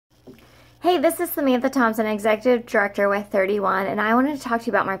Hey, this is Samantha Thompson, Executive Director with 31, and I wanted to talk to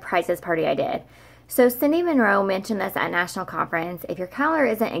you about my prizes party I did. So Cindy Monroe mentioned this at National Conference. If your calendar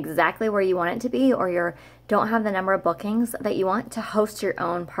isn't exactly where you want it to be, or you don't have the number of bookings that you want, to host your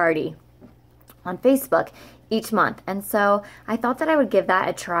own party on Facebook each month. And so I thought that I would give that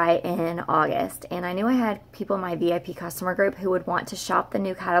a try in August. And I knew I had people in my VIP customer group who would want to shop the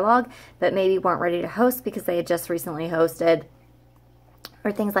new catalog, but maybe weren't ready to host because they had just recently hosted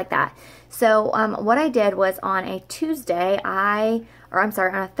or things like that. So what I did was on a Thursday, I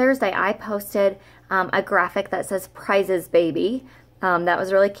posted a graphic that says prizes baby. That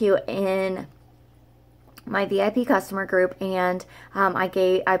was really cute in my VIP customer group, and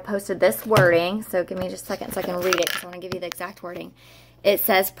I posted this wording. So give me just a second so I can read it because I want to give you the exact wording. It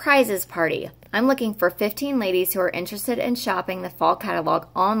says, prizes party. I'm looking for 15 ladies who are interested in shopping the fall catalog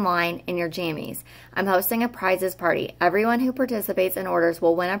online in your jammies. I'm hosting a prizes party. Everyone who participates and orders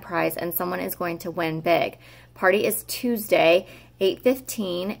will win a prize, and someone is going to win big. Party is Tuesday,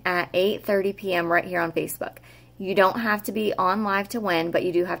 8/15 at 8:30 p.m. right here on Facebook. You don't have to be on live to win, but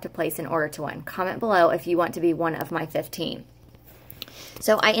you do have to place an order to win. Comment below if you want to be one of my 15.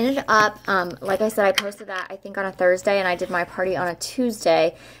 So I ended up, like I said, I posted that I think on a Thursday, and I did my party on a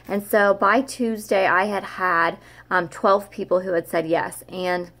Tuesday. And so by Tuesday, I had 12 people who had said yes.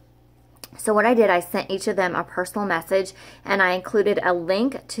 And so what I did, I sent each of them a personal message, and I included a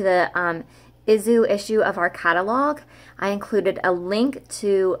link to the issue of our catalog. I included a link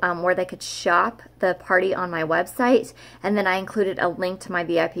to where they could shop the party on my website, and then I included a link to my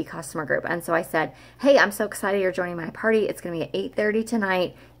VIP customer group. And so I said, hey, I'm so excited you're joining my party. It's going to be at 8:30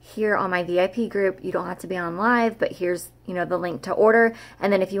 tonight here on my VIP group. You don't have to be on live, but here's the link to order.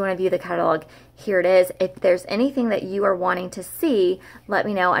 And then if you want to view the catalog, here it is. If there's anything that you are wanting to see, let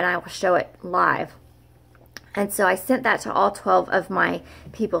me know and I will show it live. And so I sent that to all 12 of my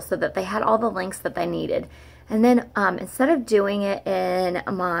people so that they had all the links that they needed. And then instead of doing it in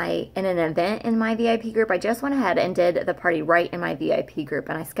an event in my VIP group, I just went ahead and did the party right in my VIP group.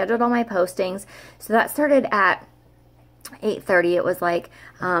 And I scheduled all my postings. So that started at 8:30. It was like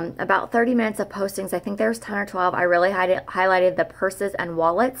about 30 minutes of postings. I think there was 10 or 12. I really highlighted the purses and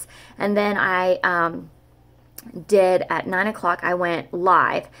wallets. And then I did at 9 o'clock, I went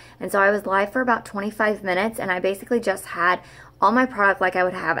live. And so I was live for about 25 minutes, and I basically just had all my product like I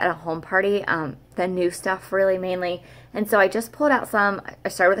would have at a home party, the new stuff really mainly. And so I just pulled out some. I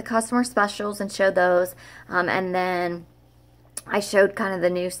started with the customer specials and showed those, and then I showed kind of the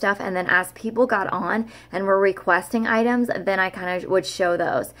new stuff. And then as people got on and were requesting items, then I kind of would show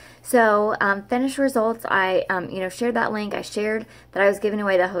those. So finished results, I shared that link. I shared that I was giving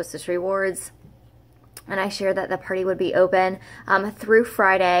away the hostess rewards, and I shared that the party would be open through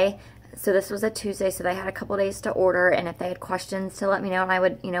Friday. So this was a Tuesday, so they had a couple days to order, and if they had questions to let me know, and I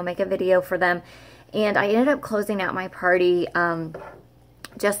would make a video for them. And I ended up closing out my party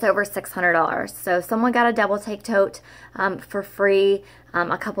just over $600. So someone got a double take tote for free.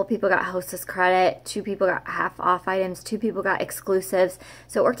 A couple people got hostess credit. 2 people got half off items. 2 people got exclusives.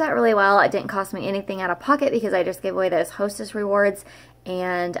 So it worked out really well. It didn't cost me anything out of pocket because I just gave away those hostess rewards,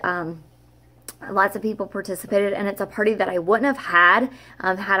 and lots of people participated, and it's a party that I wouldn't have had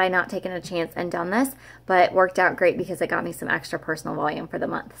had I not taken a chance and done this, but it worked out great because it got me some extra personal volume for the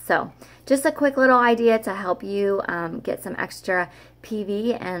month. So just a quick little idea to help you get some extra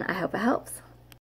PV, and I hope it helps.